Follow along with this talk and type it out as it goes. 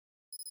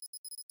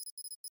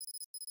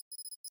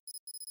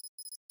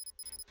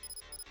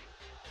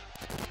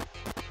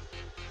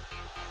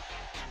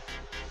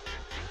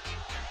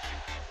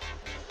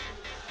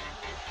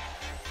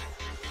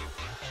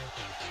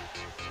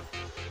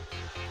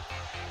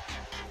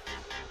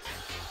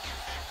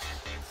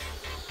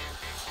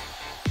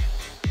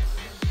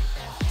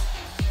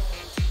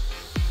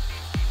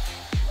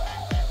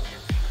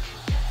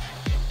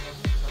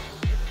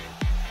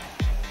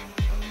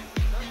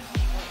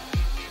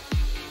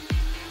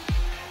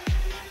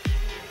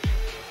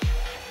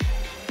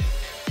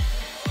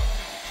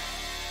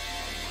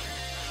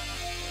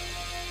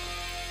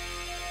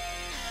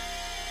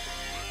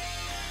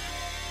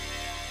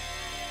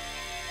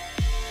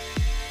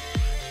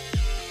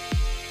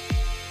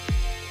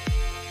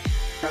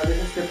So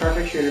this is the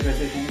perfect shooter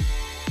position,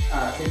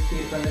 6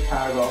 feet from the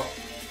tower goal.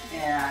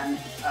 And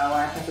when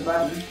I press the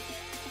button,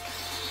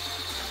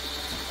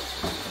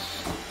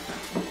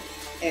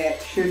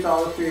 it shoots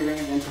all the 3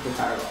 rings into the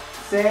tower goal.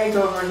 Say I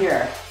go over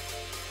here,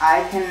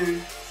 I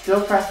can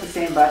still press the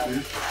same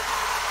button.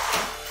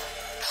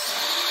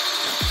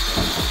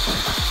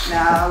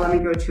 Now let me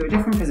go to a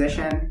different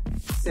position,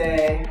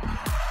 say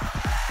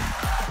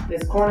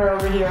this corner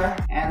over here,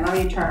 and let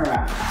me turn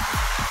around.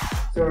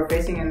 So we're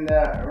facing in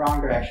the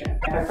wrong direction.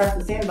 If I press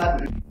the same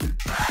button,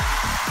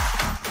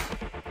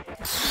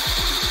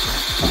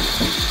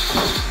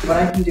 what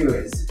I can do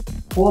is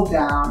hold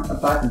down a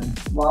button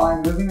while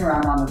I'm moving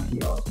around on the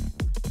field,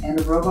 and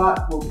the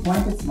robot will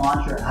point its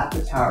launcher at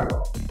the tower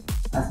goal,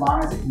 as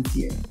long as it can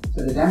see it.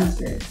 So to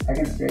demonstrate, I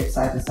can scrape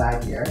side to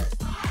side here.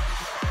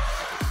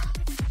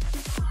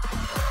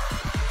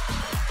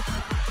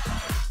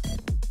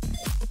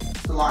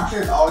 The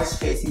launcher is always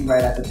facing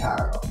right at the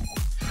tower goal.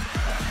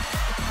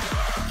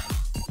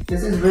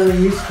 This is really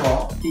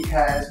useful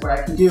because what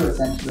I can do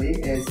essentially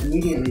is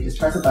immediately just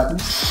press a button.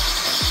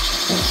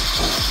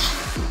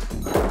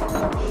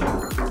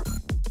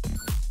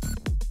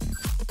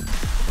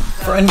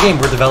 For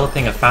endgame, we're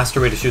developing a faster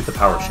way to shoot the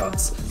power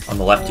shots. On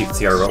the left you can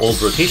see our old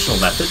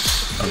rotational method,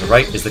 on the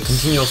right is the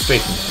continual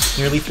strafing method,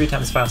 nearly 3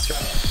 times faster.